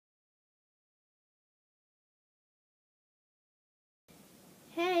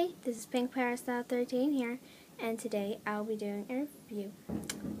Hi, this is Pink Parasol 13 here, and today I'll be doing a review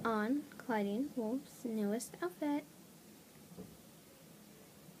on Clawdeen Wolf's newest outfit.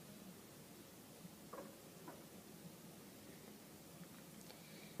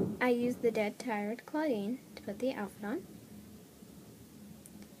 I used the Dead Tired Clawdeen to put the outfit on.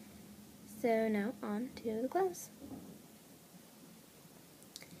 So now on to the clothes.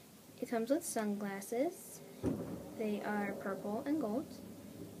 It comes with sunglasses. They are purple and gold.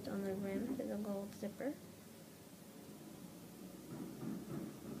 On the rim there's a gold zipper.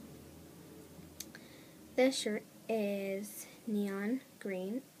 This shirt is neon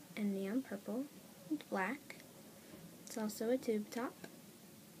green and neon purple and black. It's also a tube top.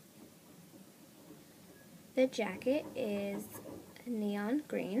 The jacket is neon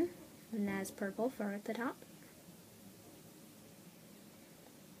green and has purple fur at the top.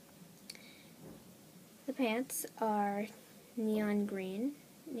 The pants are neon green,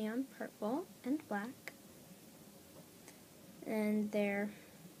 neon purple, and black. And they're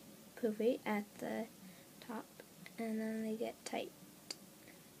poofy at the top, and then they get tight.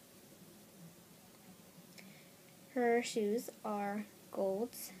 Her shoes are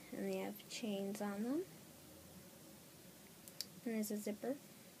golds, and they have chains on them. And there's a zipper.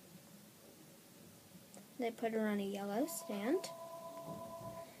 They put her on a yellow stand.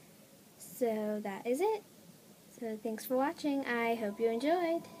 So that is it. So thanks for watching. I hope you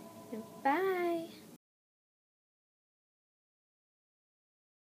enjoyed. Bye!